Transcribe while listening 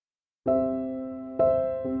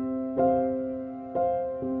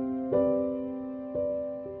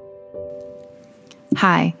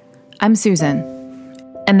Hi, I'm Susan.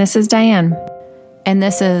 And this is Diane. And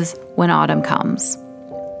this is When Autumn Comes.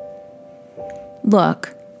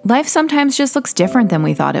 Look, life sometimes just looks different than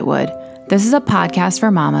we thought it would. This is a podcast for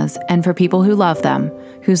mamas and for people who love them,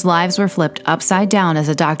 whose lives were flipped upside down as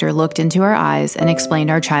a doctor looked into our eyes and explained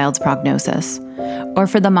our child's prognosis. Or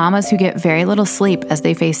for the mamas who get very little sleep as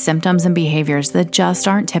they face symptoms and behaviors that just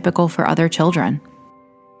aren't typical for other children.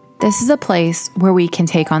 This is a place where we can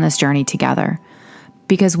take on this journey together,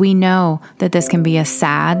 because we know that this can be a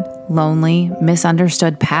sad, lonely,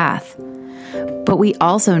 misunderstood path. But we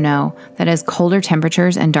also know that as colder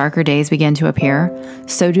temperatures and darker days begin to appear,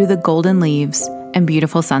 so do the golden leaves and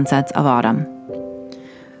beautiful sunsets of autumn.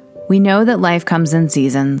 We know that life comes in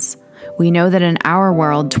seasons. We know that in our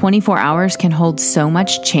world, 24 hours can hold so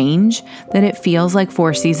much change that it feels like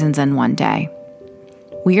 4 seasons in one day.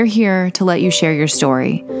 We are here to let you share your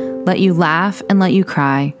story, let you laugh and let you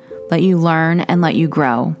cry, let you learn and let you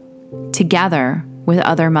grow, together with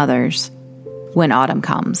other mothers, when autumn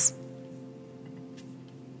comes.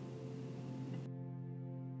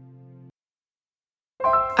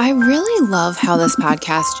 I really love how this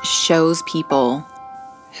podcast shows people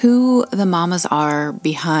who the mamas are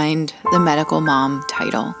behind the medical mom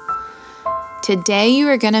title. Today you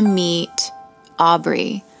are going to meet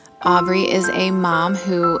Aubrey. Aubrey is a mom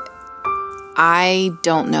who I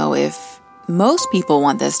don't know if most people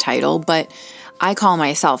want this title, but I call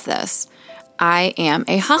myself this. I am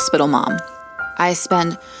a hospital mom. I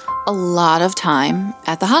spend a lot of time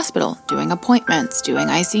at the hospital doing appointments, doing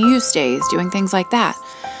ICU stays, doing things like that.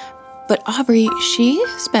 But Aubrey, she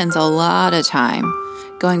spends a lot of time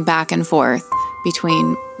going back and forth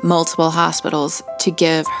between multiple hospitals to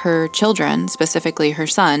give her children, specifically her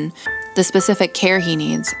son, the specific care he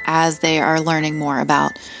needs as they are learning more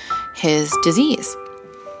about his disease.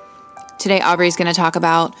 Today, Aubrey's going to talk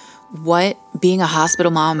about what being a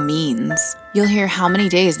hospital mom means. You'll hear how many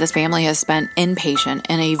days this family has spent inpatient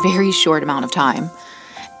in a very short amount of time.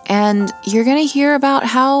 And you're going to hear about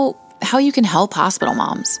how you can help hospital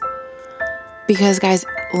moms. Because guys,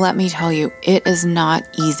 let me tell you, it is not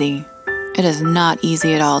easy. It is not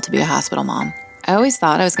easy at all to be a hospital mom. I always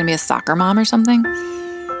thought I was going to be a soccer mom or something.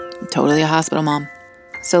 I'm totally a hospital mom.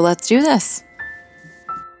 So let's do this.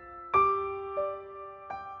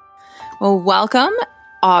 Well, welcome,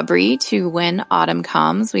 Aubrey, to When Autumn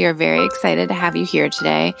Comes. We are very excited to have you here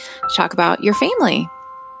today to talk about your family.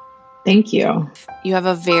 Thank you. You have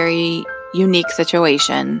a very unique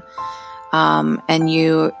situation, and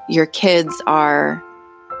your kids are,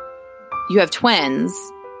 you have twins,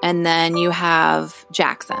 and then you have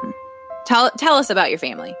Jackson. Tell us about your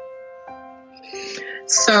family.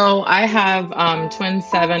 So I have twin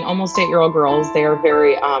 7, almost 8-year-old girls. They are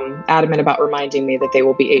very adamant about reminding me that they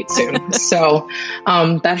will be 8 soon. So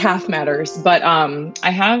that half matters. But I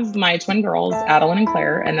have my twin girls, Adeline and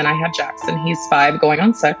Claire, and then I have Jackson. He's 5 going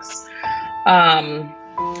on 6.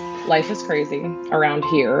 Life is crazy around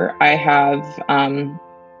here. I have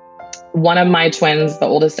one of my twins, the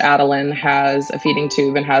oldest Adeline, has a feeding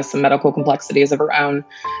tube and has some medical complexities of her own.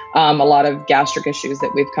 A lot of gastric issues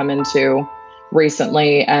that we've come into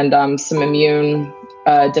recently, and some immune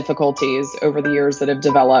difficulties over the years that have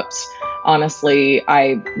developed. Honestly,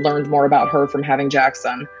 I learned more about her from having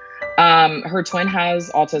Jackson. Her twin has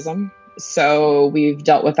autism, so we've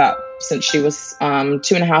dealt with that since she was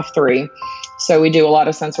 2.5, 3. So we do a lot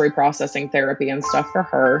of sensory processing therapy and stuff for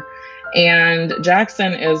her. And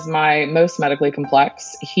Jackson is my most medically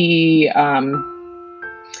complex. He is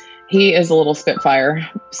a little spitfire.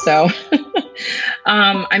 So,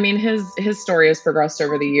 I mean, his story has progressed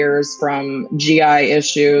over the years from GI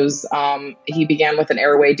issues. He began with an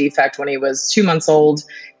airway defect when he was 2 months old.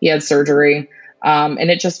 He had surgery,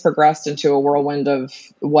 and it just progressed into a whirlwind of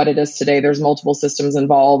what it is today. There's multiple systems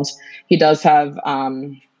involved. He does have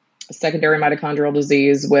secondary mitochondrial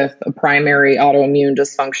disease with a primary autoimmune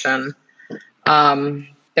dysfunction.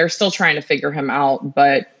 They're still trying to figure him out,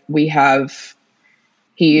 but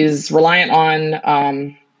he's reliant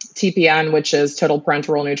on TPN, which is total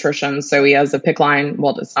parenteral nutrition. So he has a PICC line.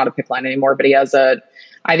 Well, it's not a PICC line anymore, but he has a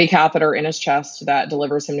IV catheter in his chest that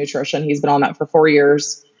delivers him nutrition. He's been on that for 4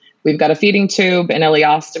 years. We've got a feeding tube and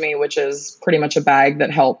ileostomy, which is pretty much a bag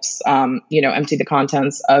that helps, empty the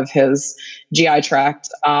contents of his GI tract.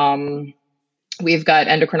 We've got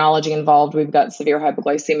endocrinology involved. We've got severe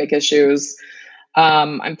hypoglycemic issues.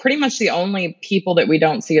 I'm pretty much the only people that we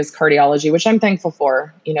don't see as cardiology, which I'm thankful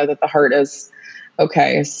for, that the heart is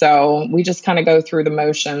okay. So we just kind of go through the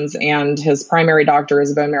motions, and his primary doctor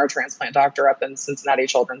is a bone marrow transplant doctor up in Cincinnati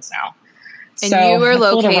Children's now. And so you were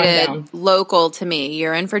located local to me.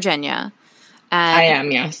 You're in Virginia. I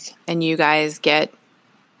am, yes. And you guys get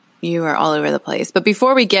You are all over the place. But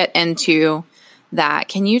before we get into that,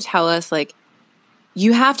 can you tell us, like,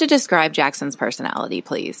 you have to describe Jackson's personality,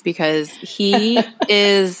 please, because he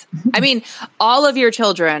is, I mean, all of your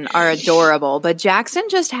children are adorable, but Jackson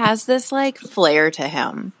just has this like flair to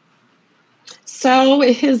him. So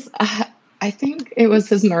his, I think it was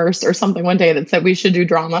his nurse or something one day that said we should do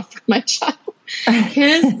drama for my child.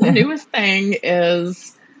 His newest thing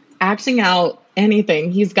is acting out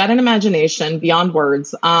anything. He's got an imagination beyond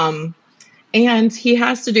words. And he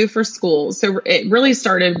has to do for school. So it really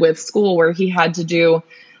started with school where he had to do,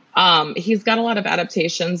 he's got a lot of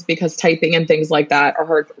adaptations because typing and things like that are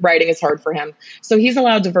hard. Writing is hard for him. So he's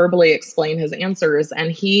allowed to verbally explain his answers,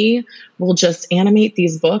 and he will just animate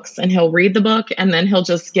these books, and he'll read the book, and then he'll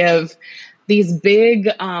just give these big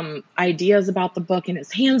ideas about the book, and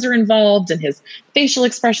his hands are involved and his facial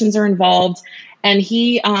expressions are involved. And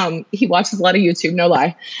he watches a lot of YouTube, no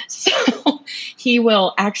lie. So he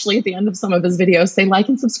will actually at the end of some of his videos say like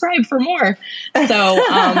and subscribe for more. So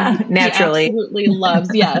naturally,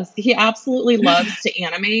 he absolutely loves to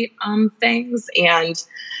animate things and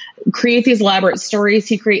create these elaborate stories.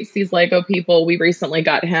 He creates these Lego people. We recently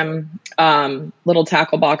got him little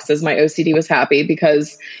tackle boxes. My OCD was happy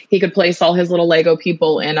because he could place all his little Lego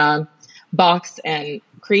people in a box and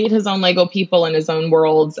create his own Lego people in his own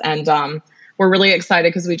worlds. And we're really excited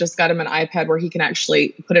because we just got him an iPad where he can actually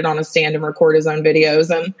put it on a stand and record his own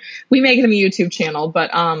videos. And we make him a YouTube channel.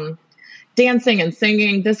 But dancing and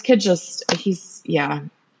singing, this kid he's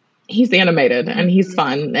animated and he's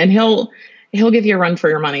fun. And he'll give you a run for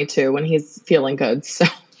your money too when he's feeling good. So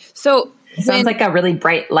it sounds like a really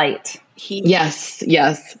bright light. Yes.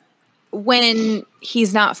 When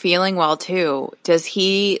he's not feeling well too, does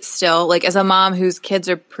he still, like, as a mom whose kids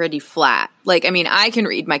are pretty flat, like, I mean, I can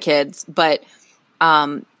read my kids, but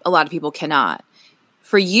a lot of people cannot.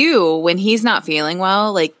 For you, when he's not feeling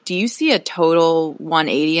well, like, do you see a total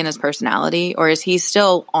 180 in his personality, or is he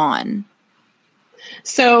still on?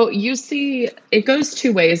 So you see, it goes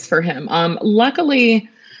two ways for him. Luckily,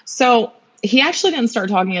 so he actually didn't start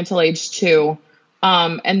talking until age 2.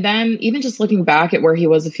 And then even just looking back at where he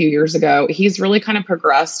was a few years ago, he's really kind of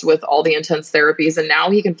progressed with all the intense therapies. And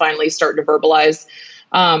now he can finally start to verbalize.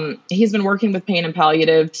 He's been working with pain and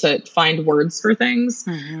palliative to find words for things.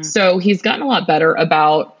 Mm-hmm. So he's gotten a lot better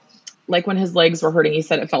about, like, when his legs were hurting, he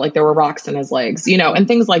said it felt like there were rocks in his legs, and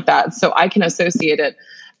things like that. So I can associate it.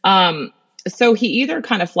 So he either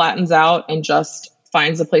kind of flattens out and just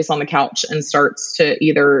finds a place on the couch and starts to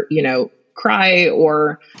either, cry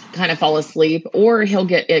or kind of fall asleep, or he'll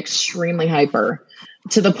get extremely hyper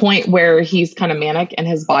to the point where he's kind of manic and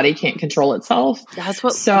his body can't control itself. That's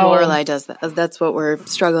what Lorelai does. That's what we're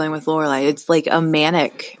struggling with Lorelai. It's like a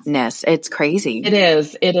manicness. It's crazy. It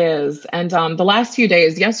is. And the last few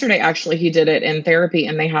days, yesterday, actually, he did it in therapy,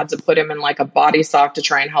 and they had to put him in like a body sock to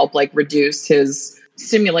try and help like reduce his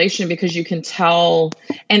stimulation, because you can tell,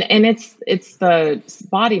 and it's the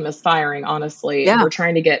body misfiring, honestly. Yeah. We're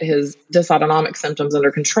trying to get his dysautonomic symptoms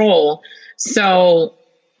under control. So,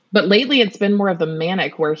 but lately it's been more of the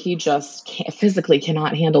manic where he just physically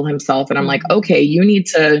cannot handle himself. And I'm like, okay,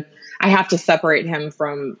 I have to separate him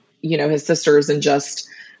from, his sisters and just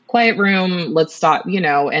quiet room. Let's stop,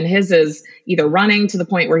 and his is either running to the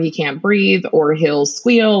point where he can't breathe, or he'll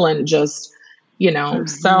squeal and just,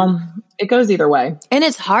 so it goes either way. And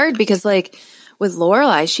it's hard because, like, with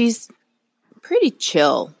Lorelai, she's pretty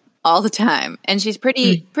chill all the time. And she's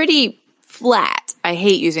pretty flat. I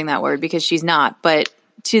hate using that word because she's not, but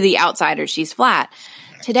to the outsider, she's flat.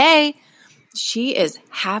 Today, she is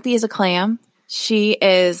happy as a clam. She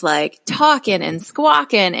is like talking and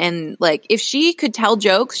squawking. And like, if she could tell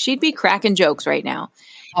jokes, she'd be cracking jokes right now.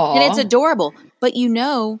 Aww. And it's adorable. But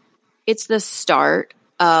it's the start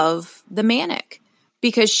of the manic,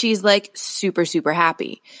 because she's like super, super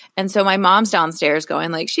happy. And so my mom's downstairs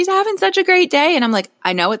going like, she's having such a great day. And I'm like,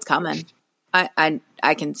 I know it's coming. I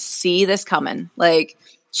can see this coming. Like,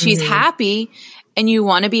 she's happy, and you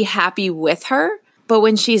want to be happy with her. But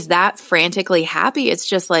when she's that frantically happy, it's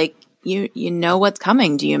just like, you know what's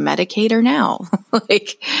coming. Do you medicate her now?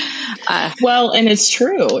 Well, and it's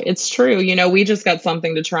true. It's true. We just got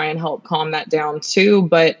something to try and help calm that down too.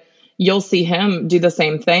 But you'll see him do the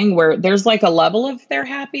same thing where there's like a level of they're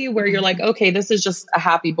happy where you're like, okay, this is just a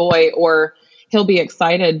happy boy, or he'll be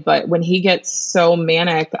excited. But when he gets so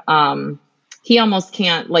manic, he almost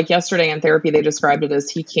can't, like yesterday in therapy, they described it as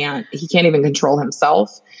he can't even control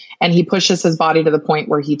himself. And he pushes his body to the point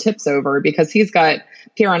where he tips over, because he's got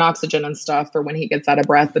PRN oxygen and stuff for when he gets out of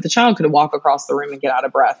breath, but the child could walk across the room and get out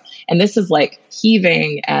of breath. And this is like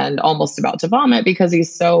heaving and almost about to vomit because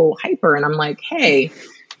he's so hyper. And I'm like, hey,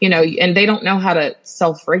 and they don't know how to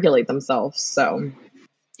self-regulate themselves. So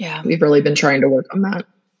Yeah, we've really been trying to work on that.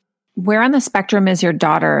 Where on the spectrum is your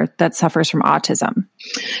daughter that suffers from autism?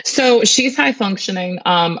 So she's high functioning.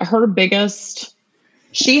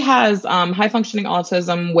 She has high functioning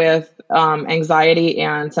autism with anxiety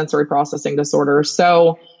and sensory processing disorder.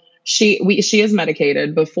 So she is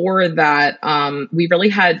medicated. Before that, we really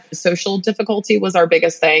had social difficulty was our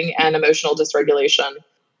biggest thing, and emotional dysregulation.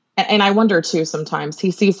 And I wonder too, sometimes he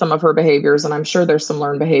sees some of her behaviors, and I'm sure there's some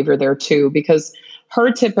learned behavior there too, because her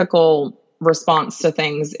typical response to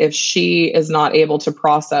things, if she is not able to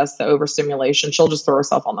process the overstimulation, she'll just throw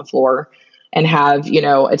herself on the floor and have,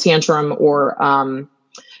 a tantrum, or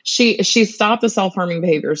she stopped the self-harming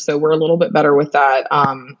behavior. So we're a little bit better with that.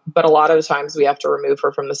 But a lot of the times we have to remove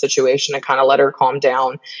her from the situation and kind of let her calm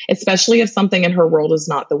down, especially if something in her world is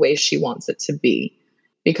not the way she wants it to be.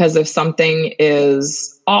 Because if something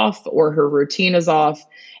is off or her routine is off,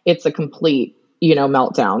 it's a complete,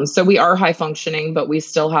 meltdown. So we are high functioning, but we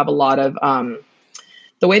still have a lot of,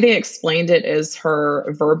 the way they explained it is her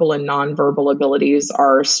verbal and nonverbal abilities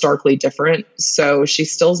are starkly different. So she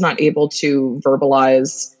still is not able to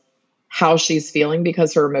verbalize how she's feeling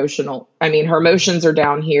because her emotions are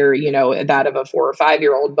down here, that of a 4 or 5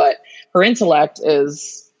 year old, but her intellect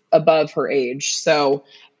is above her age. So,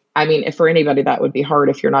 if for anybody that would be hard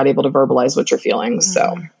if you're not able to verbalize what you're feeling.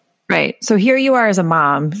 So. Right. So here you are as a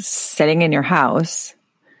mom sitting in your house.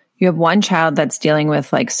 You have one child that's dealing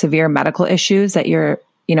with like severe medical issues that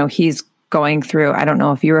he's going through. I don't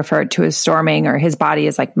know if you refer to as storming or his body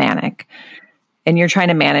is like manic, and you're trying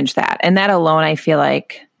to manage that. And that alone, I feel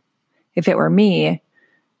like if it were me,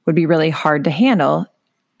 would be really hard to handle.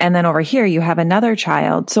 And then over here, you have another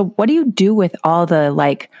child. So what do you do with all the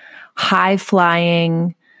like high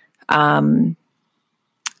flying,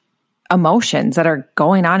 emotions that are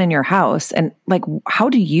going on in your house? And like, how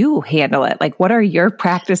do you handle it? Like, what are your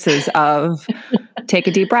practices of take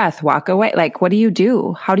a deep breath, walk away? Like, what do you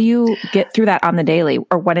do? How do you get through that on the daily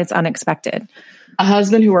or when it's unexpected? A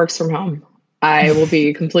husband who works from home. I will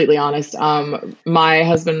be completely honest. My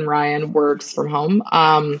husband, Ryan, works from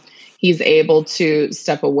home. He's able to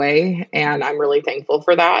step away, and I'm really thankful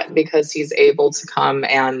for that because he's able to come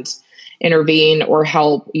and intervene or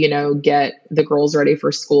help, get the girls ready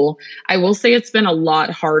for school. I will say it's been a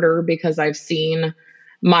lot harder because I've seen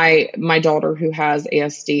my daughter who has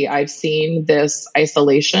ASD. I've seen this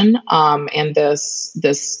isolation and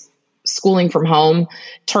this schooling from home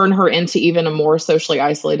turn her into even a more socially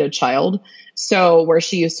isolated child. So where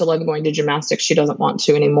she used to love going to gymnastics, she doesn't want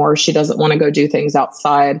to anymore. She doesn't want to go do things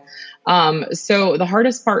outside. So the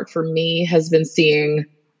hardest part for me has been seeing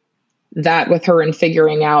that with her and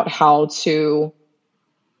figuring out how to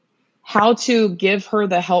give her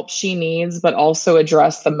the help she needs, but also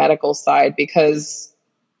address the medical side because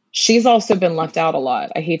she's also been left out a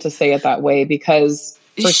lot. I hate to say it that way because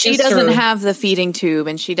she doesn't have the feeding tube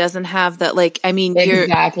and she doesn't have that.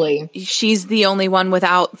 Exactly. She's the only one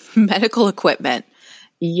without medical equipment.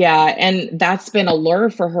 Yeah. And that's been a lure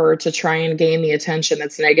for her to try and gain the attention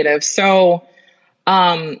that's negative. So,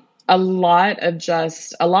 a lot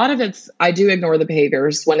of it's, I do ignore the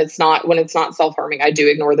behaviors when it's not self-harming. I do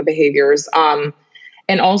ignore the behaviors.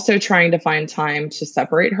 And also trying to find time to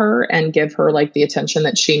separate her and give her like the attention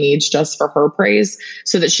that she needs just for her praise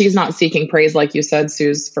so that she's not seeking praise, like you said,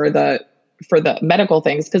 Suze, for the medical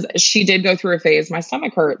things. Cause she did go through a phase. My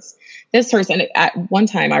stomach hurts. This hurts. And at one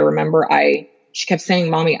time I remember she kept saying,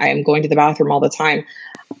 "Mommy, I am going to the bathroom all the time."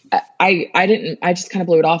 I just kind of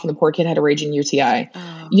blew it off, and the poor kid had a raging UTI,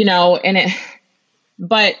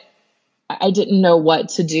 but I didn't know what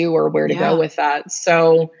to do or where to go with that.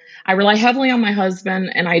 So I rely heavily on my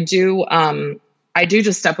husband, and I do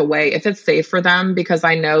just step away if it's safe for them, because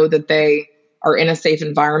I know that they are in a safe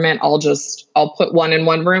environment. I'll put one in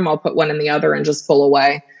one room, I'll put one in the other, and just pull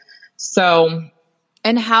away. So.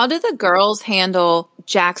 And how do the girls handle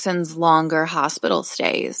Jackson's longer hospital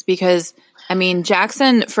stays? Because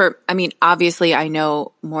Jackson, obviously I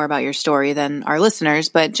know more about your story than our listeners,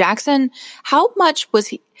 but Jackson, how much was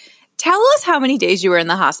he? Tell us how many days you were in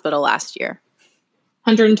the hospital last year.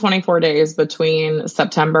 124 days between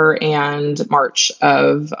September and March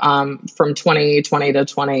of from 2020 to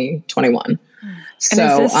 2021. So,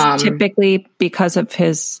 and is this typically because of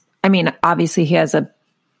his? Obviously he has a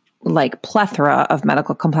plethora of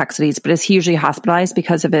medical complexities, but is he usually hospitalized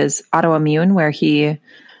because of his autoimmune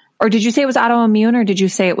or did you say it was autoimmune or did you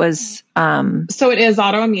say it was? So it is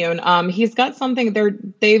autoimmune. He's got something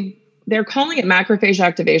they're calling it macrophage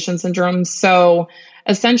activation syndrome. So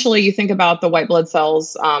essentially you think about the white blood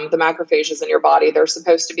cells, the macrophages in your body, they're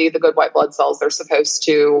supposed to be the good white blood cells. They're supposed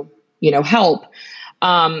to, help.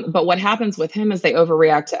 But what happens with him is they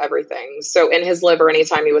overreact to everything. So in his liver,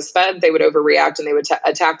 anytime he was fed, they would overreact and they would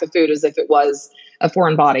attack the food as if it was a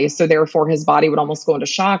foreign body. So therefore his body would almost go into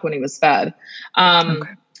shock when he was fed. Okay.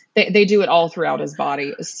 They do it all throughout his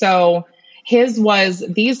body. So his was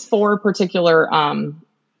these 4 particular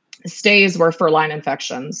stays were for line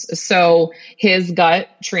infections. So his gut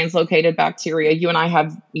translocated bacteria. You and I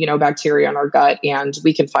have, bacteria in our gut and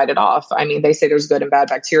we can fight it off. I mean, they say there's good and bad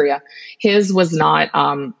bacteria. His was not,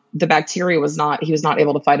 the bacteria was not, he was not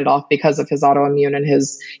able to fight it off because of his autoimmune and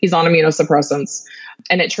he's on immunosuppressants,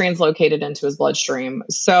 and it translocated into his bloodstream.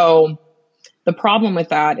 So the problem with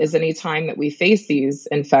that is anytime that we face these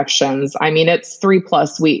infections, I mean, it's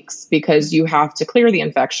 3+ weeks because you have to clear the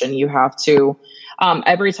infection. You have to,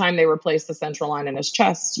 every time they replace the central line in his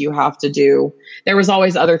chest, there was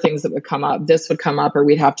always other things that would come up. This would come up, or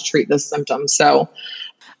we'd have to treat this symptom. So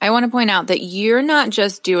I want to point out that you're not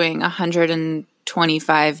just doing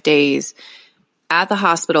 125 days at the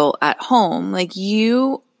hospital at home. Like,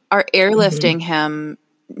 you are airlifting him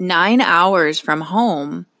 9 hours from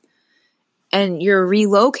home and you're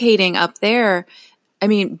relocating up there. I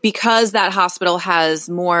mean, because that hospital has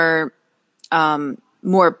more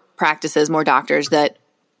practices, more doctors that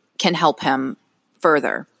can help him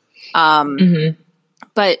further.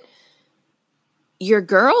 But your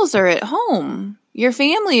girls are at home. Your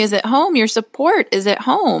family is at home. Your support is at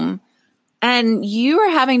home. And you are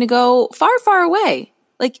having to go far, far away.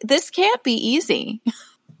 Like, this can't be easy.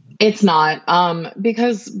 It's not,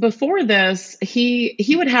 because before this,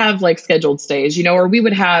 he would have like scheduled stays, or we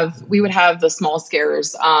would have the small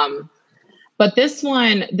scares. But this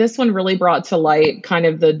one really brought to light kind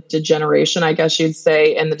of the degeneration, I guess you'd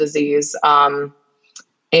say, in the disease. And,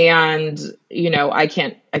 I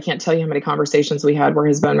can't tell you how many conversations we had where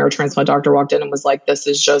his bone marrow transplant doctor walked in and was like, this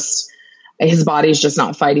is just, his body's just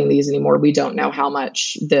not fighting these anymore. We don't know how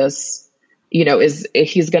much this,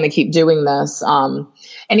 he's going to keep doing this.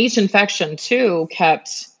 And each infection too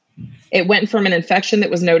it went from an infection that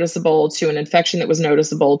was noticeable to an infection that was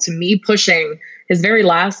noticeable to me pushing his very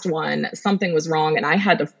last one. Something was wrong. And I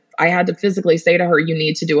had to physically say to her, you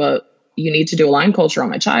need to do a line culture on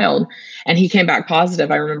my child. And he came back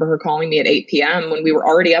positive. I remember her calling me at 8 p.m. when we were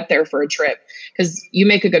already up there for a trip. Because you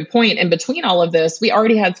make a good point. In between all of this, we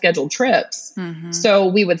already had scheduled trips. So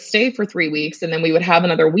we would stay for 3 weeks and then we would have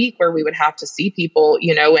another week where we would have to see people,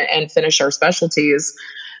 and finish our specialties.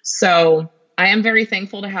 So I am very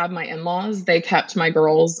thankful to have my in-laws. They kept my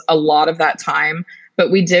girls a lot of that time,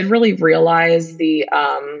 but we did really realize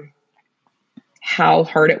how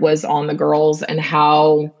hard it was on the girls and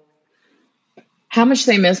how much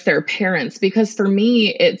they miss their parents. Because for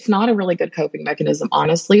me, it's not a really good coping mechanism,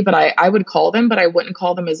 honestly, but I would call them, but I wouldn't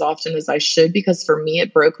call them as often as I should, because for me,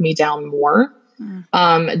 it broke me down more.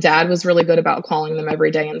 Dad was really good about calling them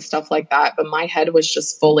every day and stuff like that. But my head was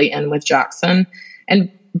just fully in with Jackson.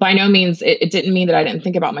 And by no means, it didn't mean that I didn't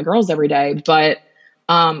think about my girls every day, but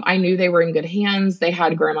I knew they were in good hands. They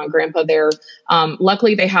had grandma and grandpa there.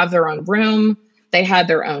 Luckily, they have their own room. They had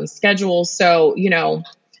their own schedule. So,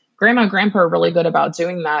 grandma and grandpa are really good about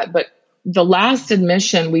doing that. But the last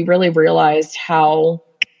admission, we really realized how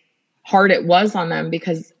hard it was on them,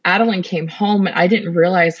 because Adeline came home and I didn't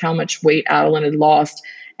realize how much weight Adeline had lost.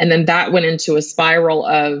 And then that went into a spiral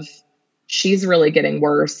of, she's really getting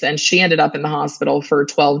worse. And she ended up in the hospital for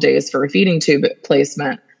 12 days for a feeding tube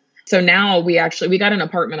placement. So now we got an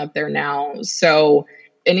apartment up there now. So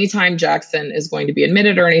anytime Jackson is going to be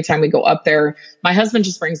admitted or anytime we go up there, my husband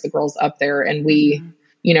just brings the girls up there and we,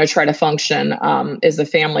 try to function as a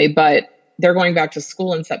family. But they're going back to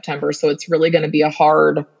school in September. So it's really going to be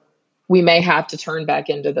we may have to turn back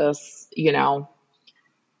into this,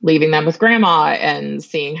 leaving them with grandma and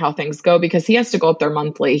seeing how things go, because he has to go up there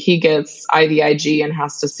monthly. He gets IVIG and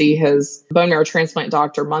has to see his bone marrow transplant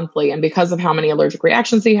doctor monthly. And because of how many allergic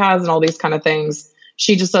reactions he has and all these kind of things,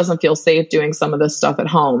 she just doesn't feel safe doing some of this stuff at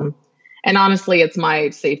home. And honestly, it's my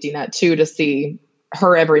safety net too, to see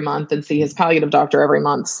her every month and see his palliative doctor every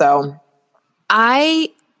month. So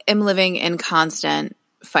I am living in constant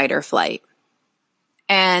fight or flight.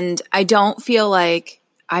 And I don't feel like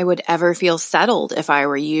I would ever feel settled if I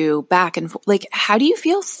were you, back and forth. Like, how do you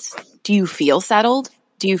feel? Do you feel settled?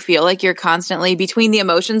 Do you feel like you're constantly between the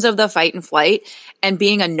emotions of the fight and flight and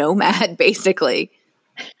being a nomad, basically?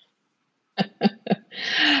 We've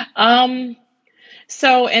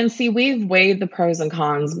weighed the pros and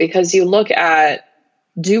cons, because you look at,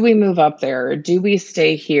 do we move up there? Do we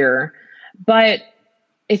stay here? But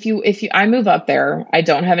if I move up there, I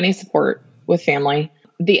don't have any support with family.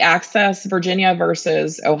 The access, Virginia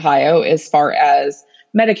versus Ohio, as far as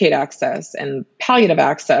Medicaid access and palliative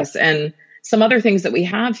access and some other things that we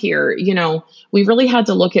have here, we really had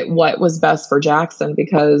to look at what was best for Jackson,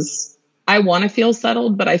 because I want to feel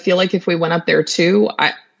settled, but I feel like if we went up there too,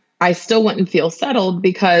 I still wouldn't feel settled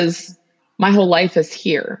because my whole life is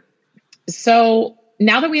here. So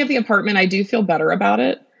now that we have the apartment, I do feel better about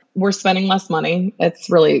it. We're spending less money. It's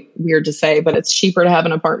really weird to say, but it's cheaper to have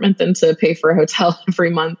an apartment than to pay for a hotel every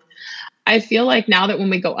month. I feel like now that when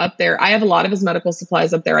we go up there, I have a lot of his medical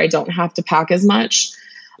supplies up there. I don't have to pack as much.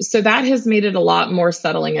 So that has made it a lot more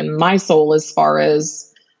settling in my soul, as far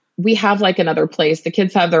as we have like another place. The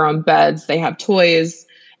kids have their own beds, they have toys,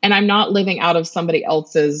 and I'm not living out of somebody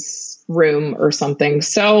else's room or something.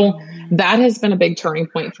 So that has been a big turning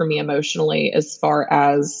point for me emotionally, as far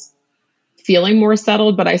as feeling more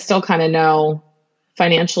settled. But I still kind of know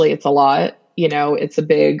financially it's a lot, it's a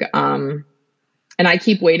big, and I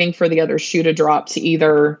keep waiting for the other shoe to drop, to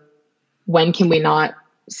either when can we not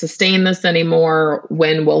sustain this anymore?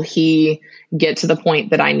 When will he get to the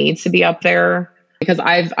point that I need to be up there? Because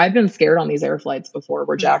I've been scared on these air flights before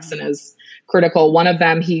where Jackson is critical. One of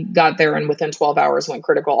them, he got there and within 12 hours went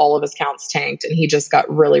critical. All of his counts tanked and he just got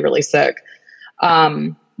really, really sick.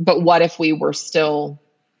 But what if we were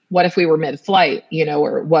mid-flight,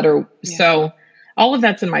 so all of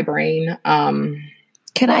that's in my brain.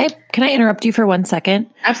 Can I interrupt you for 1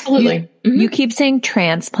 second? Absolutely. You keep saying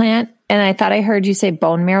transplant, and I thought I heard you say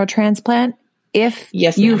bone marrow transplant. If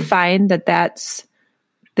you find that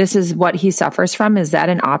this is what he suffers from, is that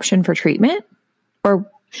an option for treatment, or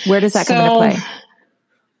where does that come into play?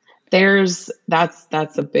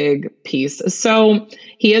 That's a big piece. So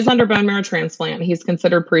he is under bone marrow transplant. He's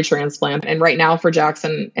considered pre-transplant. And right now for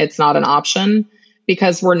Jackson, it's not an option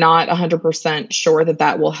because we're not 100% sure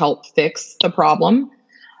that will help fix the problem.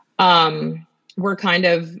 We're kind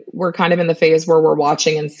of in the phase where we're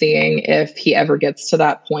watching and seeing if he ever gets to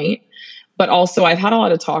that point. But also I've had a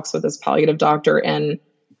lot of talks with this palliative doctor, and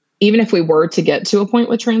even if we were to get to a point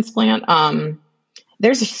with transplant,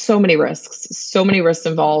 there's so many risks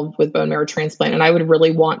involved with bone marrow transplant. And I would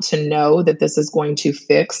really want to know that this is going to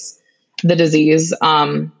fix the disease.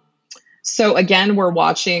 So again, we're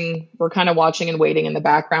kind of watching and waiting in the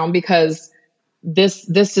background, because this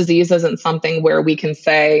disease isn't something where we can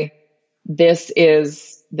say this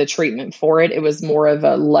is the treatment for it. It was more of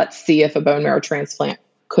a, let's see if a bone marrow transplant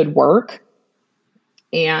could work.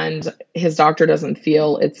 And his doctor doesn't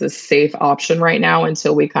feel it's a safe option right now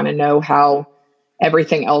until we kind of know how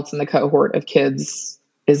everything else in the cohort of kids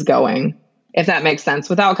is going, if that makes sense,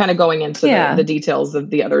 without kind of going into the details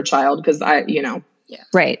of the other child. Cause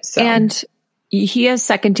Right. So. And he has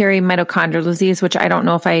secondary mitochondrial disease, which I don't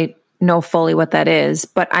know if I know fully what that is,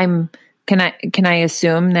 but can I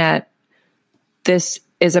assume that this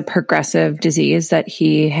is a progressive disease that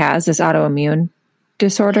he has, this autoimmune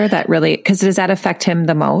disorder that really, because does that affect him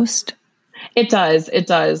the most? It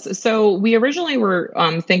does. So we originally were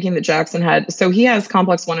thinking that Jackson he has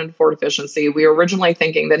complex 1 and 4 deficiency. We were originally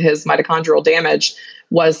thinking that his mitochondrial damage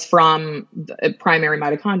was from primary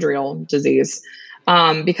mitochondrial disease,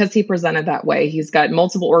 because he presented that way. He's got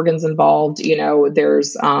multiple organs involved.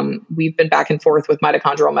 There's, we've been back and forth with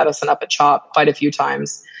mitochondrial medicine up at CHOP quite a few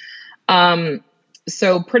times.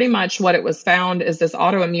 So pretty much what it was found is this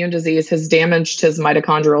autoimmune disease has damaged his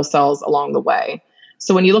mitochondrial cells along the way.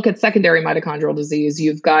 So when you look at secondary mitochondrial disease,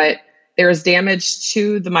 there's damage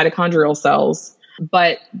to the mitochondrial cells,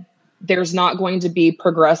 but there's not going to be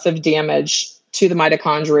progressive damage to the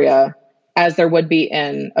mitochondria as there would be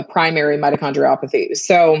in a primary mitochondriopathy.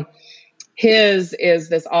 So his is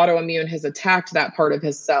this autoimmune has attacked that part of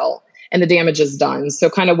his cell and the damage is done. So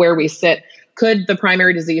kind of where we sit, could the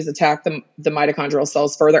primary disease attack the mitochondrial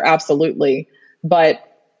cells further? Absolutely. But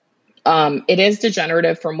it is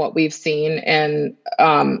degenerative from what we've seen and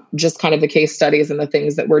just kind of the case studies and the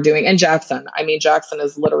things that we're doing. And Jackson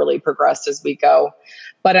has literally progressed as we go.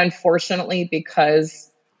 But unfortunately,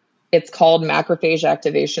 because it's called macrophage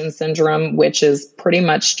activation syndrome, which is pretty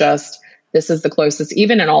much just, this is the closest,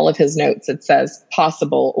 even in all of his notes, it says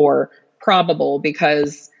possible or probable,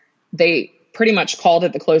 because they pretty much called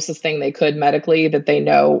it the closest thing they could medically that they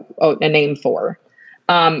know a name for.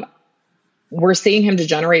 We're seeing him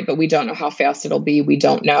degenerate, but we don't know how fast it'll be. We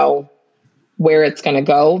don't know where it's going to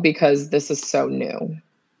go because this is so new.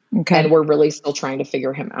 Okay. And we're really still trying to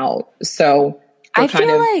figure him out. So I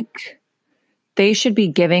feel like they should be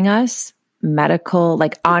giving us medical,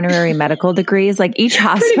 like honorary medical degrees, like each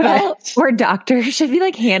hospital or doctor should be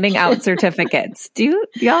like handing out certificates. Do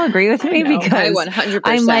y'all agree with me? Because I 100%.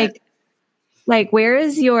 I'm like, where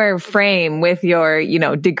is your frame with your,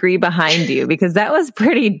 degree behind you? Because that was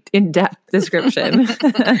pretty in-depth description.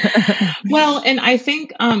 Well, and I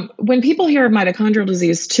think when people hear of mitochondrial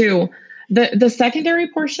disease too, The secondary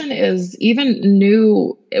portion is even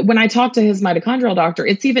new. When I talked to his mitochondrial doctor,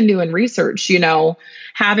 it's even new in research,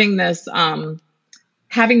 having this,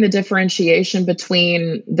 having the differentiation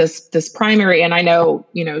between this primary, and I know,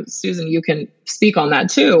 Susan, you can speak on that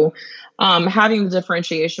too. Having the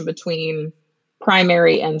differentiation between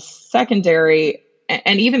primary and secondary,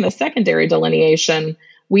 and even the secondary delineation,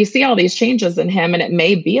 we see all these changes in him, and it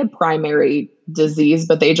may be a primary disease,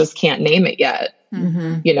 but they just can't name it yet.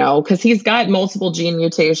 Because he's got multiple gene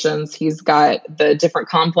mutations. He's got the different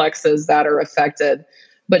complexes that are affected.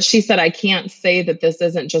 But she said, I can't say that this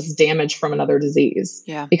isn't just damage from another disease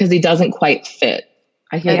because he doesn't quite fit.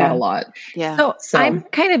 I hear that a lot. Yeah. So I'm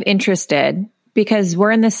kind of interested because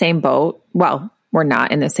we're in the same boat. Well, we're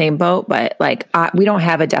not in the same boat, but we don't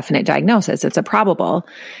have a definite diagnosis. It's a probable.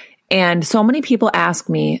 And so many people ask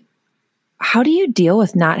me, how do you deal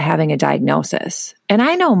with not having a diagnosis? And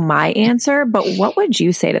I know my answer, but what would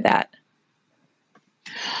you say to that?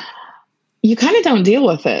 You kind of don't deal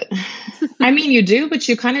with it. I mean, you do, but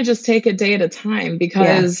you kind of just take it day at a time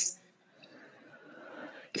because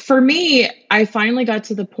for me, I finally got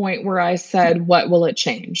to the point where I said, what will it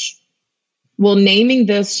change? Will naming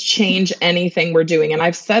this change anything we're doing? And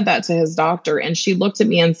I've said that to his doctor, and she looked at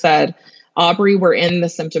me and said, Aubrey, we're in the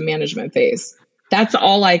symptom management phase. That's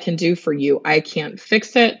all I can do for you. I can't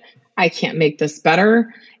fix it. I can't make this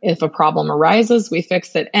better. If a problem arises, we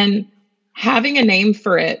fix it. And having a name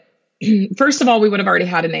for it, first of all, we would have already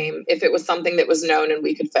had a name if it was something that was known and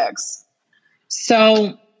we could fix.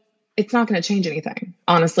 So it's not going to change anything.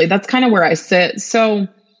 Honestly, that's kind of where I sit. So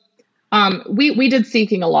we did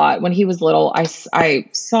seeking a lot. When he was little, I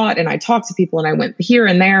saw it and I talked to people and I went here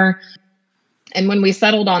and there. And when we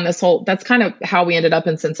settled on this that's kind of how we ended up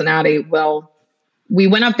in Cincinnati. Well, we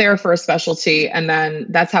went up there for a specialty, and then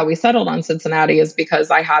that's how we settled on Cincinnati, is because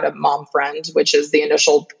I had a mom friend, which is the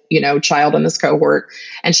initial, child in this cohort.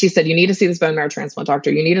 And she said, you need to see this bone marrow transplant doctor.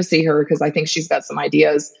 You need to see her because I think she's got some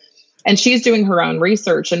ideas. And she's doing her own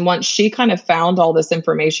research. And once she kind of found all this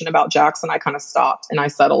information about Jackson, I kind of stopped and I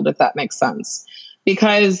settled, if that makes sense.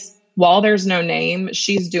 Because while there's no name,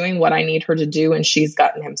 she's doing what I need her to do. And she's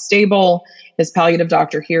gotten him stable. His palliative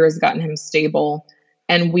doctor here has gotten him stable.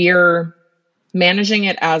 And we're managing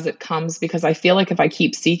it as it comes, because I feel like if I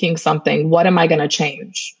keep seeking something, what am I going to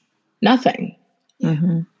change? Nothing.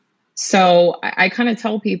 Mm-hmm. So I kind of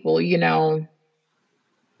tell people,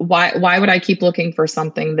 why would I keep looking for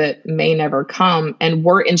something that may never come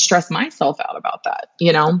and stress myself out about that,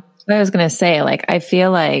 I was going to say, I feel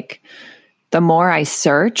like the more I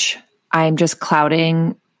search, I'm just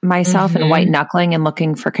clouding myself and white knuckling and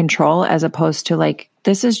looking for control, as opposed to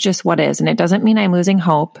this is just what is. And it doesn't mean I'm losing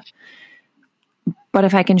hope. But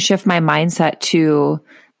if I can shift my mindset to,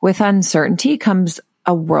 with uncertainty comes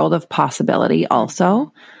a world of possibility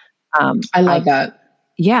also. I love that.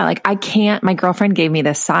 Yeah. I can't, my girlfriend gave me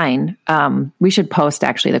this sign. We should post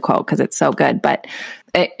actually the quote because it's so good, but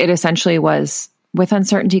it essentially was, with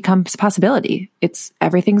uncertainty comes possibility.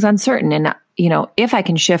 Everything's uncertain. And, if I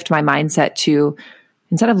can shift my mindset to,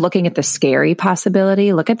 instead of looking at the scary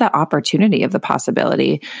possibility, look at the opportunity of the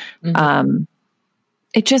possibility.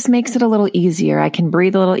 It just makes it a little easier. I can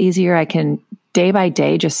breathe a little easier. I can day by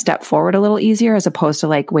day just step forward a little easier, as opposed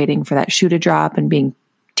to waiting for that shoe to drop and being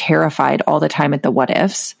terrified all the time at the what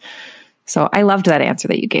ifs. So I loved that answer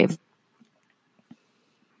that you gave.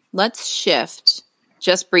 Let's shift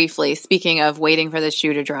just briefly. Speaking of waiting for the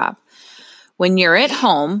shoe to drop, when you're at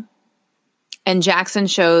home and Jackson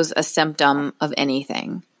shows a symptom of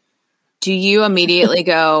anything, do you immediately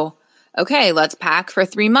go, okay, let's pack for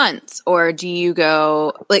 3 months? Or do you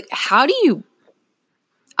go, how do you,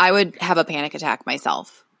 I would have a panic attack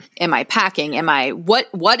myself. Am I packing?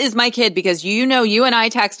 What is my kid? Because you and I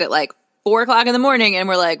text at 4 o'clock in the morning and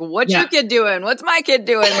we're like, what's your kid doing? What's my kid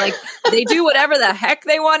doing? They do whatever the heck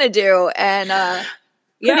they want to do. And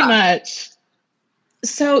pretty much.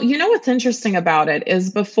 So, what's interesting about it is,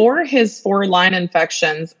 before his 4 line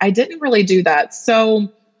infections, I didn't really do that.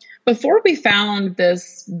 So before we found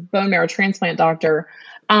this bone marrow transplant doctor,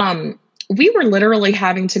 we were literally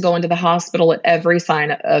having to go into the hospital at every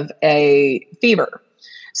sign of a fever.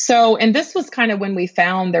 So, and this was kind of when we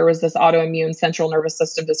found there was this autoimmune central nervous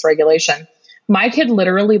system dysregulation. My kid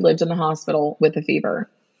literally lived in the hospital with a fever.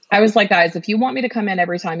 I was like, guys, if you want me to come in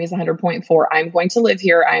every time he's 100.4, I'm going to live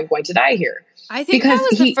here. I am going to die here. I think because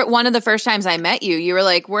that was one of the first times I met you. You were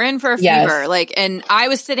like, we're in for a fever. And I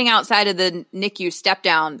was sitting outside of the NICU step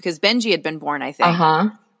down because Benji had been born, I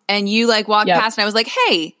think. And you walked past and I was like,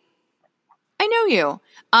 hey, I know you.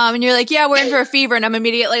 And you're like, yeah, we're in for a fever. And I'm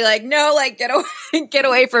immediately like, no, like get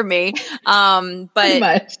away from me.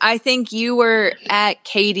 But I think you were at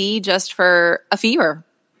KD just for a fever.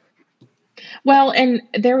 Well, and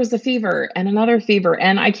there was a fever and another fever.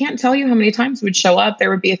 And I can't tell you how many times we'd show up, there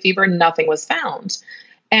would be a fever and nothing was found.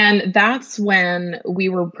 And that's when we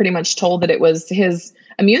were pretty much told that it was his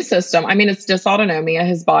immune system. I mean, it's dysautonomia.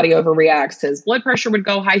 His body overreacts. His blood pressure would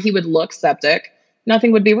go high. He would look septic.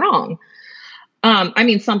 Nothing would be wrong. I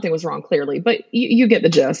mean, something was wrong clearly, but you get the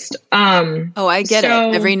gist. I get it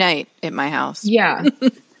every night at my house. Yeah.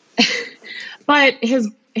 But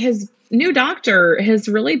his new doctor has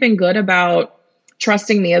really been good about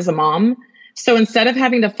trusting me as a mom. So instead of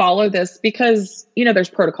having to follow this, because, there's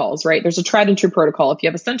protocols, right? There's a tried and true protocol. If you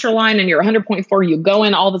have a central line and you're 100.4, you go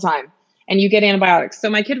in all the time and you get antibiotics. So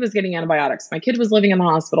my kid was getting antibiotics. My kid was living in the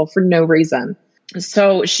hospital for no reason.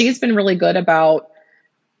 So she's been really good about,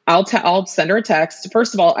 I'll send her a text.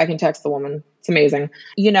 First of all, I can text the woman. It's amazing.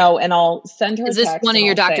 And I'll send her a text. Is this one of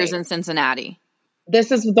your doctors in Cincinnati?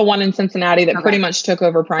 This is the one in Cincinnati that pretty much took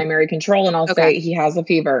over primary control. And I'll say he has a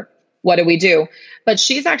fever. What do we do? But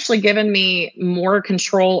she's actually given me more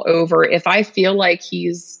control over if I feel like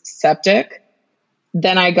he's septic,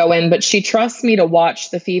 then I go in. But she trusts me to watch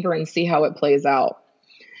the fever and see how it plays out.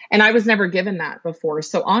 And I was never given that before.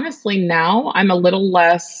 So honestly, now I'm a little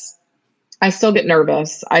less, I still get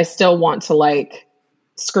nervous. I still want to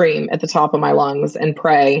scream at the top of my lungs and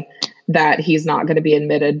pray that he's not going to be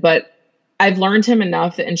admitted. But I've learned him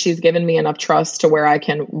enough and she's given me enough trust to where I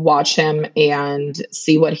can watch him and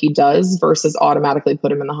see what he does versus automatically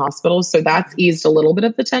put him in the hospital. So that's eased a little bit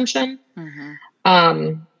of the tension.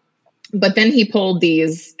 Mm-hmm. But then he pulled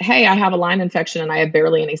these, hey, I have a Lyme infection and I have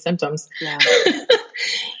barely any symptoms. Yeah.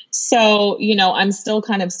 So, I'm still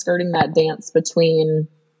kind of skirting that dance between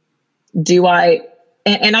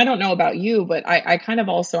and I don't know about you, but I kind of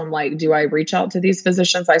also am like, do I reach out to these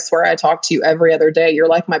physicians? I swear I talk to you every other day. You're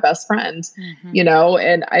like my best friend,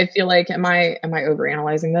 and I feel like, am I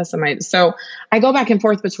overanalyzing this? So I go back and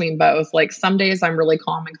forth between both. Like some days I'm really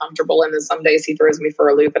calm and comfortable. And then some days he throws me for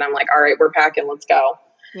a loop and I'm like, all right, we're packing, let's go.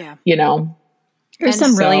 Yeah. There's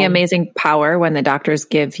some really amazing power when the doctors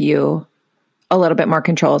give you a little bit more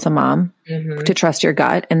control as a mom to trust your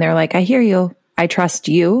gut. And they're like, I hear you. I trust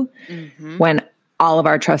you when all of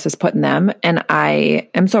our trust is put in them. And I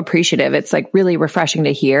am so appreciative. It's really really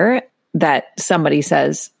to hear that somebody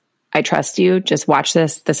says, I trust you. Just watch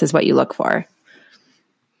this. This is what you look for.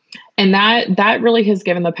 And that really has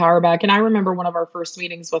given the power back. And I remember one of our first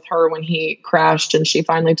meetings with her when he crashed and she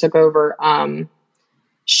finally took over.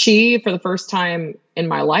 She, for the first time in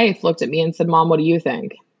my life, looked at me and said, Mom, what do you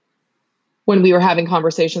think? When we were having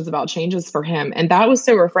conversations about changes for him. And that was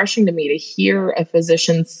so refreshing to me to hear a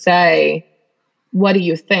physician say, what do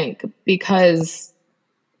you think? Because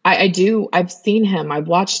I've seen him, I've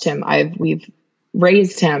watched him, we've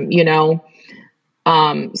raised him,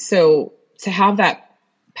 so to have that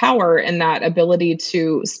power and that ability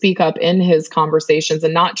to speak up in his conversations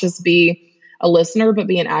and not just be a listener, but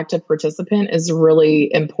be an active participant is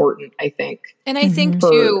really important, I think. And I think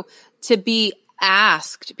too, to be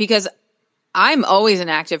asked, because I'm always an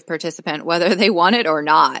active participant, whether they want it or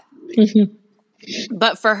not,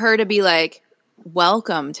 but for her to be like,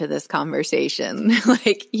 welcome to this conversation.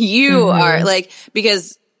 You are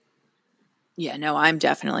because I'm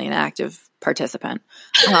definitely an active participant.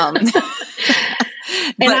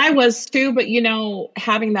 And I was too, but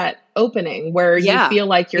having that opening where you feel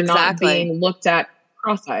like you're not being looked at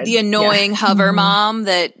cross-eyed. The annoying hover mom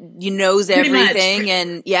that knows everything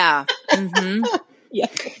and yeah.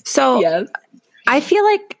 So I feel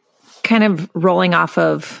like kind of rolling off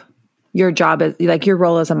of your job as your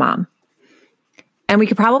role as a mom. And we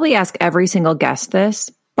could probably ask every single guest this,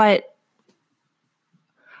 but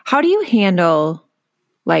how do you handle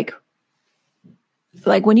when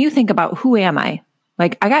you think about who am I? I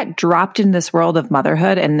got dropped in this world of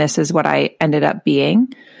motherhood and this is what I ended up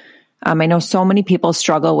being. I know so many people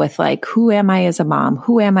struggle with who am I as a mom?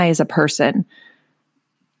 Who am I as a person?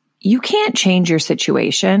 You can't change your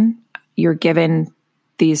situation. You're given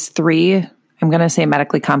these three, I'm going to say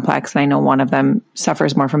medically complex, and I know one of them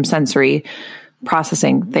suffers more from sensory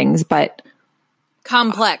processing things, but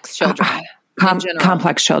complex children.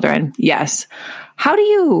 Complex children. Yes. How do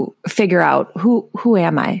you figure out who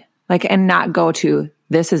am I? And not go to,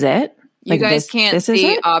 this is it. You guys can't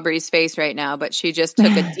see Aubrey's face right now, but she just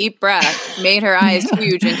took a deep breath, made her eyes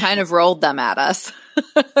huge and kind of rolled them at us.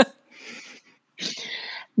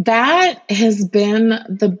 That has been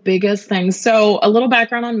the biggest thing. So a little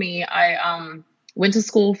background on me. I went to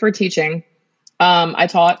school for teaching. I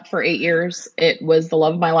taught for 8 years. It was the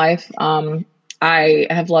love of my life. I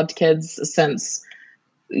have loved kids since,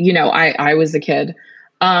 I was a kid.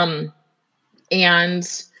 And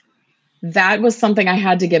that was something I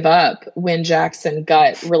had to give up when Jackson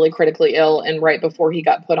got really critically ill and right before he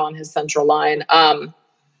got put on his central line. I'll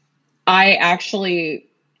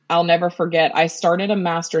never forget, I started a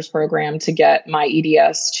master's program to get my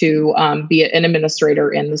EDS to be an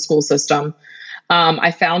administrator in the school system.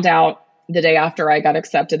 I found out the day after I got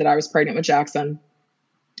accepted that I was pregnant with Jackson.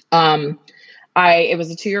 It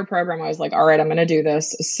was a 2-year program. I was like, all right, I'm going to do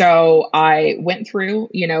this. So I went through,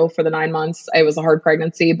 for the 9 months. It was a hard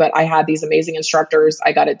pregnancy, but I had these amazing instructors.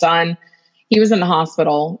 I got it done. He was in the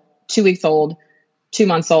hospital, 2 weeks old, 2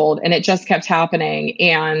 months old, and it just kept happening.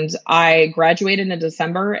 And I graduated in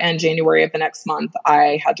December, and January of the next month,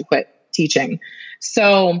 I had to quit teaching.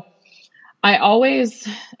 So I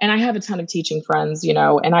have a ton of teaching friends, and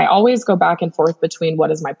I always go back and forth between what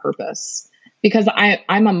is my purpose. Because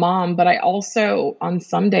I'm a mom, but I also, on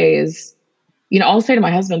some days, I'll say to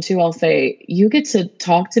my husband too, I'll say, you get to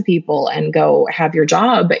talk to people and go have your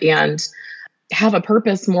job and have a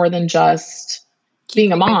purpose more than just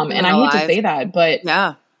being a mom. And I hate to say that, but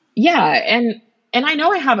yeah. And I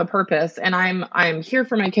know I have a purpose, and I'm here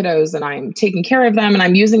for my kiddos, and I'm taking care of them, and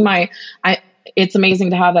I'm using it's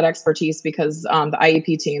amazing to have that expertise, because the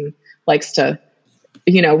IEP team likes to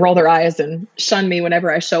roll their eyes and shun me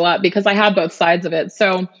whenever I show up, because I have both sides of it.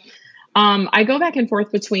 So I go back and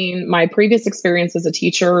forth between my previous experience as a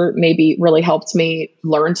teacher, maybe really helped me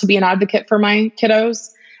learn to be an advocate for my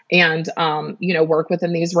kiddos and, work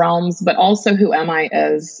within these realms, but also who am I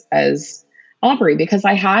as Aubrey? Because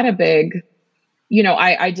I had a big,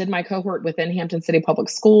 I did my cohort within Hampton City Public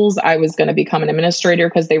Schools. I was going to become an administrator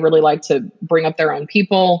because they really like to bring up their own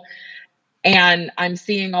people. And I'm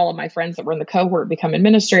seeing all of my friends that were in the cohort become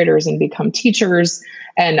administrators and become teachers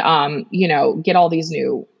and, get all these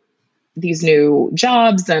new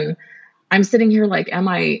jobs. And I'm sitting here like, am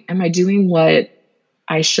I doing what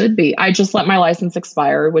I should be? I just let my license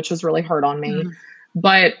expire, which was really hard on me.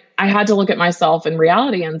 But I had to look at myself in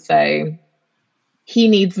reality and say, he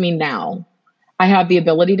needs me now. I have the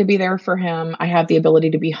ability to be there for him. I have the ability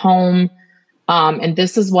to be home. And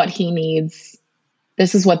this is what he needs.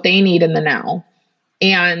 This is what they need in the now.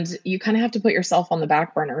 And you kind of have to put yourself on the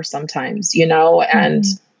back burner sometimes, and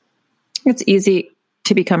it's easy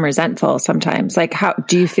to become resentful sometimes. Like, how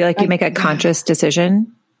do you feel like you make a conscious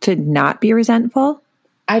decision to not be resentful?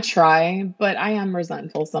 I try, but I am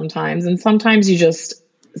resentful sometimes. And sometimes you just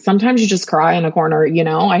cry in a corner,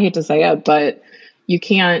 I hate to say it, but you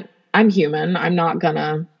can't. I'm human. I'm not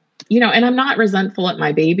gonna, and I'm not resentful at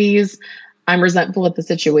my babies. I'm resentful at the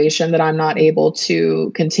situation that I'm not able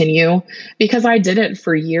to continue, because I did it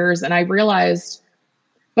for years and I realized,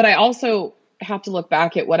 but I also have to look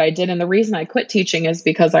back at what I did. And the reason I quit teaching is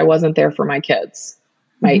because I wasn't there for my kids,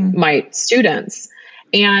 my students.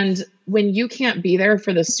 And when you can't be there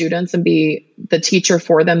for the students and be the teacher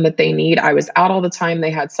for them that they need, I was out all the time.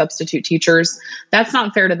 They had substitute teachers. That's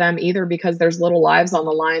not fair to them either, because there's little lives on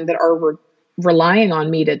the line that are relying on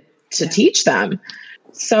me to teach them.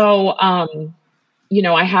 So,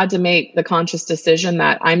 I had to make the conscious decision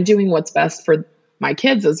that I'm doing what's best for my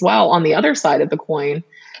kids as well on the other side of the coin,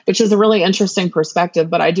 which is a really interesting perspective.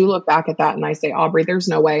 But I do look back at that and I say, Aubrey, there's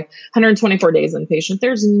no way, 124 days inpatient,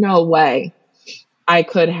 there's no way I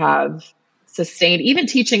could have sustained, even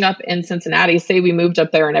teaching up in Cincinnati, say we moved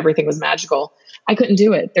up there and everything was magical. I couldn't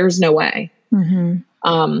do it. There's no way.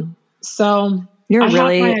 So I have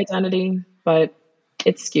my identity, but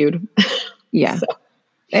it's skewed. Yeah. So.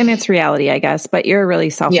 And it's reality, I guess, but you're a really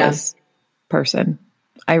selfless person.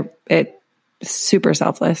 It's super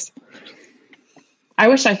selfless. I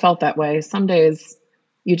wish I felt that way. Some days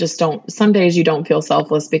you just don't, some days you don't feel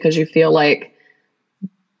selfless because you feel like,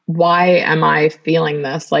 why am I feeling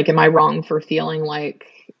this? Like, am I wrong for feeling like,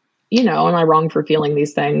 am I wrong for feeling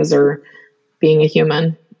these things or being a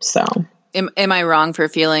human? So am I wrong for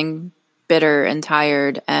feeling bitter and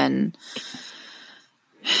tired and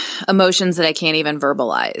emotions that I can't even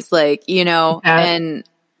verbalize, and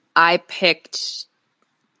I picked,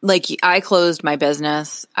 I closed my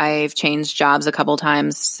business. I've changed jobs a couple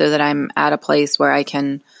times so that I'm at a place where I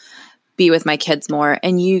can be with my kids more.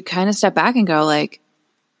 And you kind of step back and go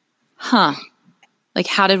how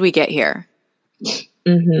did we get here?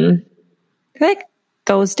 Like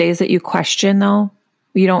those days that you question though,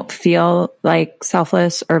 you don't feel like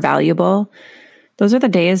selfless or valuable. Those are the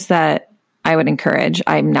days that I would encourage.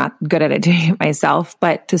 I'm not good at it doing it myself,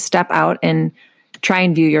 but to step out and try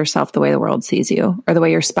and view yourself the way the world sees you, or the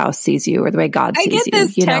way your spouse sees you, or the way God sees you. I get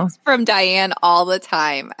this text from Diane all the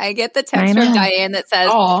time. I get the text from Diane that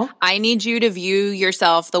says, I need you to view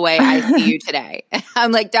yourself the way I see you today.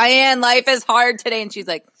 I'm like, Diane, life is hard today. And she's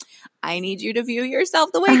like, I need you to view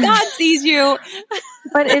yourself the way God sees you.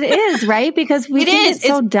 But it is, right? Because we get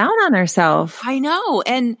so down on ourselves. I know.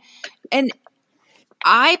 And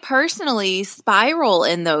I personally spiral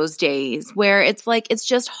in those days where it's like, it's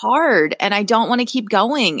just hard and I don't want to keep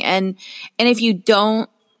going. And if you don't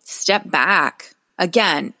step back,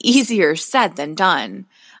 again, easier said than done.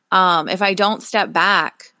 If I don't step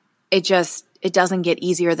back, it doesn't get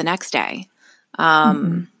easier the next day.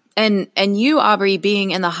 And you, Aubrey,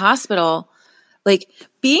 being in the hospital, like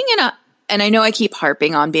being and I know I keep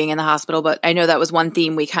harping on being in the hospital, but I know that was one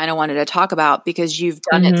theme we kind of wanted to talk about because you've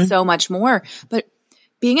done it so much more. But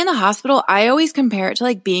being in the hospital, I always compare it to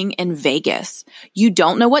like being in Vegas. You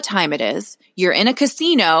don't know what time it is. You're in a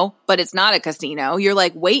casino, but it's not a casino. You're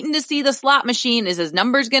like waiting to see the slot machine. Is his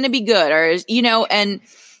numbers going to be good? Or, and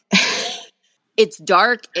it's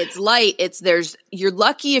dark, it's light, you're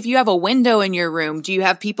lucky if you have a window in your room. Do you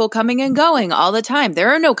have people coming and going all the time?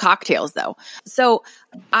 There are no cocktails though. So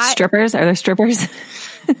strippers? Are there strippers?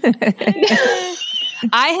 Maybe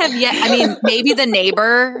the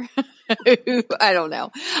neighbor. I don't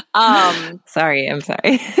know. Sorry. I'm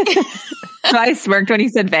sorry. I smirked when you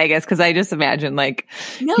said Vegas because I just imagine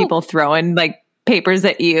people throwing papers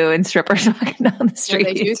at you and strippers walking down the street.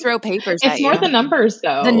 Yeah, they do throw papers at you. It's more the numbers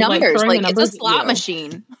though. The numbers, it's a slot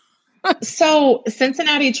machine. So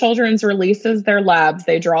Cincinnati Children's releases their labs.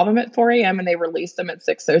 They draw them at 4 a.m. and they release them at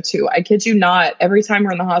 6:02. I kid you not. Every time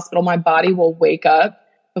we're in the hospital, my body will wake up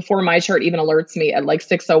before my chart even alerts me at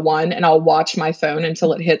 6:01, and I'll watch my phone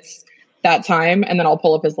until it hits that time, and then I'll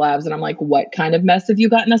pull up his labs, and I'm like, "What kind of mess have you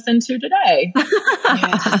gotten us into today?"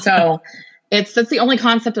 So that's the only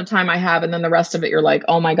concept of time I have, and then the rest of it, you're like,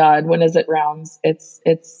 "Oh my God, when is it rounds?"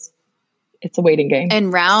 It's a waiting game.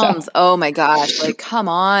 And rounds, oh my gosh, come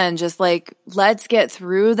on, just let's get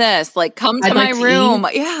through this. Come to my room.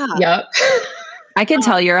 Yeah. Yep. I can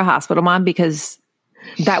tell you're a hospital mom because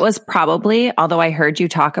that was probably, although I heard you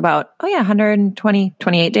talk about,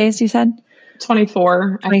 28 days, you said?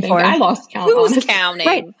 24. 24. I lost count. Who's counting?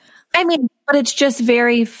 Right. I mean, but it's just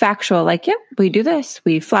very factual. We do this.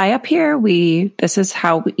 We fly up here. This is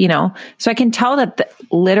how, so I can tell that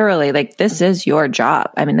literally, this is your job.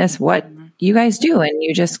 I mean, this is what you guys do. And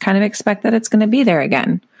you just kind of expect that it's going to be there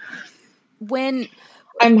again.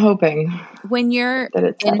 I'm hoping when you're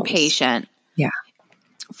inpatient. Yeah.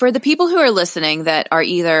 For the people who are listening that are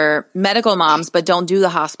either medical moms but don't do the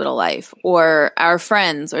hospital life, or our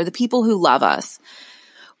friends, or the people who love us,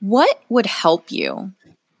 what would help you?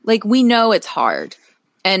 We know it's hard.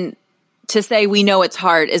 And to say we know it's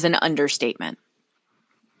hard is an understatement.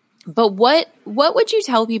 But what would you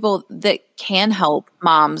tell people that can help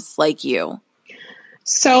moms like you?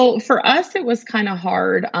 So for us, it was kind of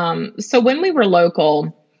hard. So when we were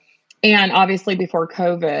local, and obviously before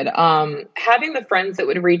COVID, having the friends that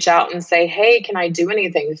would reach out and say, "Hey, can I do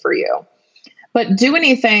anything for you?" But do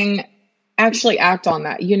anything, actually act on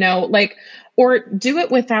that, or do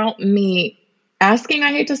it without me asking. I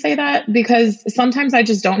hate to say that because sometimes I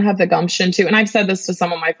just don't have the gumption to, and I've said this to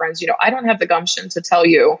some of my friends, I don't have the gumption to tell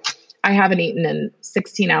you I haven't eaten in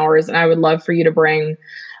 16 hours and I would love for you to bring,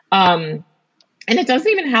 and it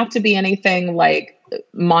doesn't even have to be anything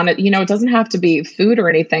it doesn't have to be food or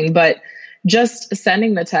anything, but just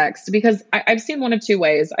sending the text, because I've seen one of two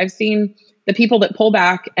ways. I've seen the people that pull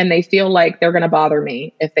back and they feel like they're going to bother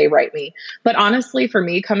me if they write me. But honestly, for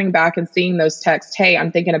me, coming back and seeing those texts, "Hey,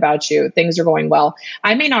 I'm thinking about you. Things are going well."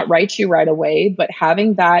 I may not write you right away, but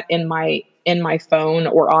having that in my phone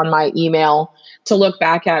or on my email to look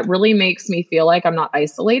back at really makes me feel like I'm not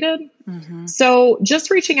isolated. Mm-hmm. So just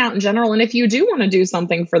reaching out in general. And if you do want to do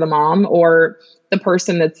something for the mom or the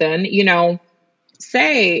person that's in,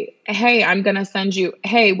 say, "Hey, I'm going to send you,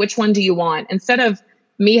 hey, which one do you want?" Instead of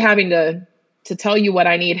me having to tell you what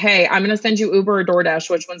I need. "Hey, I'm going to send you Uber or DoorDash.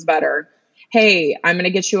 Which one's better? Hey, I'm going to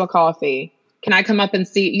get you a coffee. Can I come up and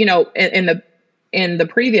see?" In the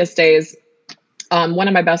previous days, one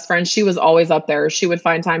of my best friends, she was always up there. She would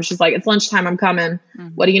find time. She's like, "It's lunchtime. I'm coming. Mm-hmm.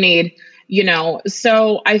 What do you need?"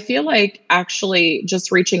 So I feel like actually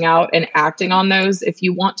just reaching out and acting on those, if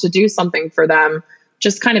you want to do something for them,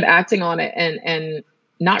 just kind of acting on it and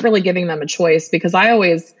not really giving them a choice, because I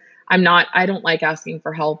don't like asking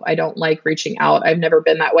for help. I don't like reaching out. I've never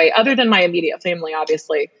been that way other than my immediate family.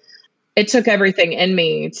 Obviously, it took everything in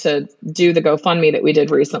me to do the GoFundMe that we did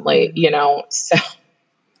recently, so.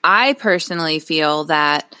 I personally feel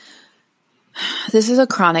that this is a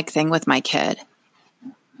chronic thing with my kid.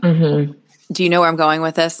 Mm-hmm. Do you know where I'm going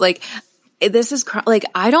with this? Like, this is like,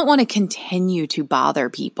 I don't want to continue to bother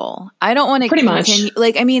people. I don't want to continue.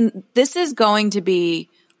 Like, I mean, this is going to be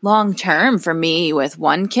long term for me with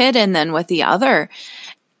one kid and then with the other.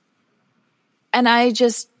 And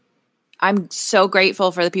I'm so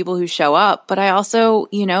grateful for the people who show up, but I also,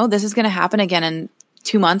 this is going to happen again in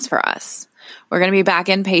 2 months for us. We're going to be back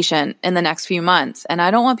inpatient in the next few months. And I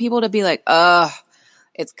don't want people to be like,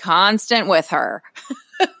 it's constant with her.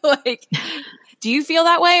 Like, do you feel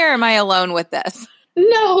that way, or am I alone with this?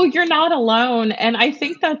 No, you're not alone. And I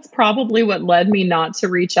think that's probably what led me not to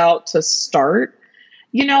reach out to start,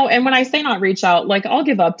 and when I say not reach out, like, I'll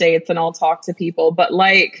give updates and I'll talk to people, but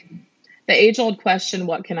like the age old question,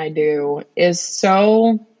 what can I do, is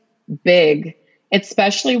so big,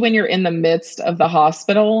 especially when you're in the midst of the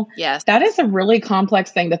hospital. Yes. That is a really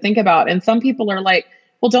complex thing to think about. And some people are like,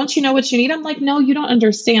 well, don't you know what you need? I'm like, no, you don't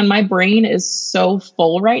understand. My brain is so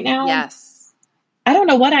full right now. Yes. I don't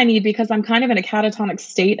know what I need because I'm kind of in a catatonic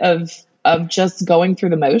state of just going through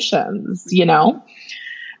the motions,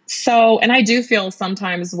 So, and I do feel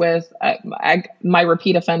sometimes with my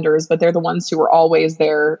repeat offenders, but they're the ones who are always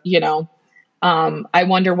there, I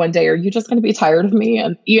wonder one day, are you just going to be tired of me?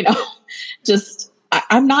 And,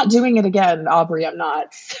 I'm not doing it again, Aubrey. I'm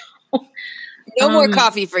not. So, no more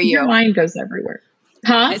coffee for you. Your mind goes everywhere.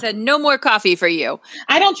 Huh? I said, no more coffee for you.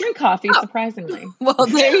 I don't drink coffee, surprisingly. Well,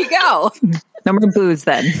 there you go. No more booze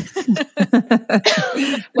then.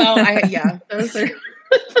 Well, those are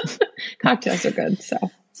cocktails are good.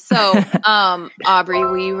 So, Aubrey,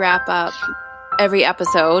 we wrap up every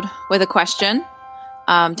episode with a question.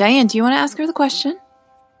 Diane, do you want to ask her the question?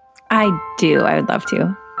 I do. I would love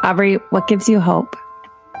to. Aubrey, what gives you hope?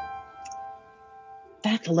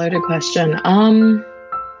 That's a loaded question.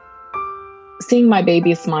 Seeing my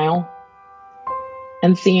baby smile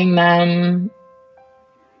and seeing them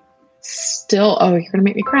still, you're going to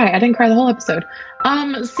make me cry. I didn't cry the whole episode.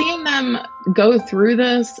 Seeing them go through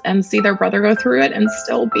this and see their brother go through it and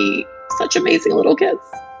still be such amazing little kids.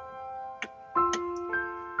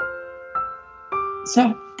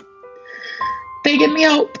 So they give me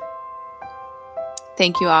hope.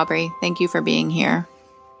 Thank you, Aubrey. Thank you for being here.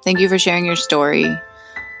 Thank you for sharing your story.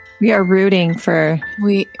 We are rooting for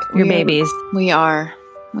your babies. We are.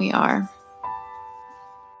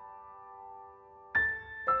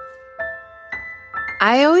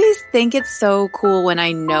 I always think it's so cool when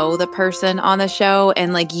I know the person on the show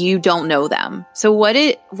and like you don't know them. So what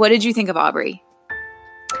did you think of Aubrey?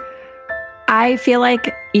 I feel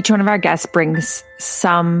like each one of our guests brings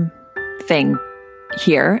something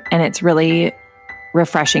here, and it's really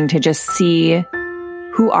refreshing to just see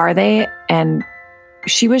who are they. And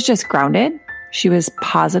she was just grounded. She was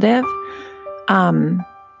positive. I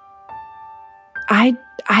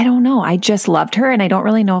don't know. I just loved her, and I don't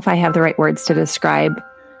really know if I have the right words to describe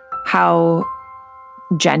how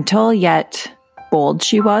gentle yet bold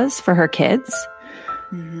she was for her kids.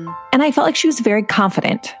 Mm-hmm. And I felt like she was very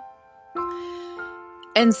confident.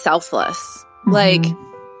 And selfless. Mm-hmm. Like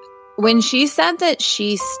when she said that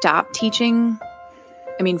she stopped teaching,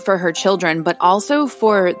 for her children, but also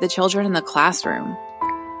for the children in the classroom.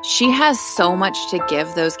 She has so much to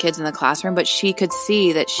give those kids in the classroom, but she could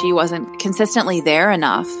see that she wasn't consistently there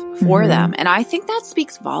enough for them. And I think that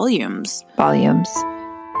speaks volumes.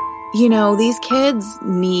 These kids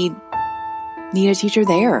need a teacher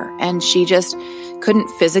there. And she just couldn't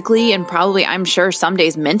physically and probably, I'm sure, some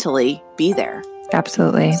days mentally be there.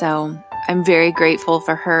 Absolutely. So I'm very grateful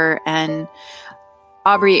for her. And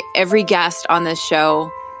Aubrey, every guest on this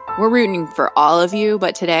show, we're rooting for all of you.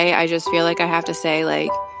 But today I just feel like I have to say, like,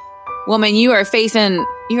 woman, you are facing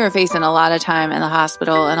a lot of time in the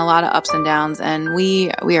hospital and a lot of ups and downs, and we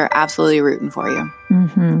are absolutely rooting for you.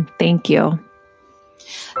 Mm-hmm. Thank you.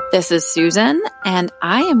 This is Susan, and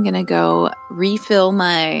I am going to go refill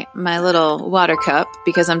my little water cup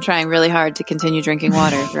because I'm trying really hard to continue drinking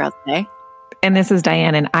water throughout the day. And this is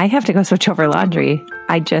Diane, and I have to go switch over laundry.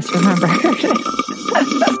 I just remembered.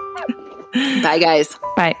 Bye, guys.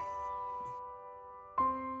 Bye.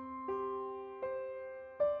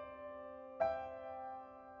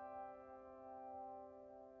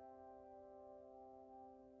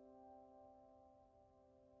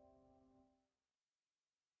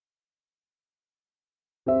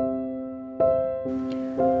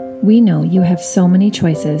 We know you have so many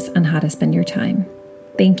choices on how to spend your time.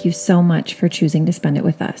 Thank you so much for choosing to spend it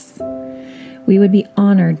with us. We would be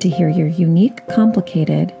honored to hear your unique,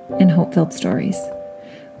 complicated, and hope-filled stories.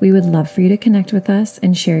 We would love for you to connect with us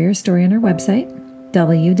and share your story on our website,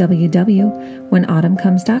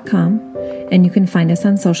 www.whenautumncomes.com, and you can find us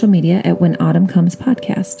on social media at When Autumn Comes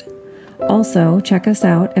Podcast. Also, check us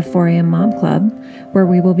out at 4am Mom Club, where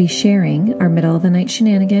we will be sharing our middle of the night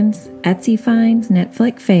shenanigans, Etsy finds,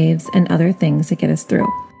 Netflix faves, and other things that get us through.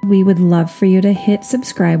 We would love for you to hit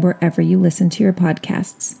subscribe wherever you listen to your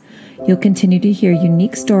podcasts. You'll continue to hear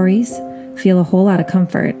unique stories, feel a whole lot of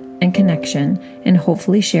comfort and connection, and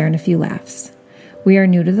hopefully share in a few laughs. We are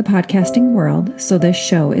new to the podcasting world, so this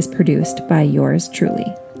show is produced by yours truly.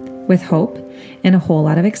 With hope and a whole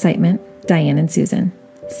lot of excitement, Diane and Susan.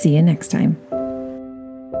 See you next time.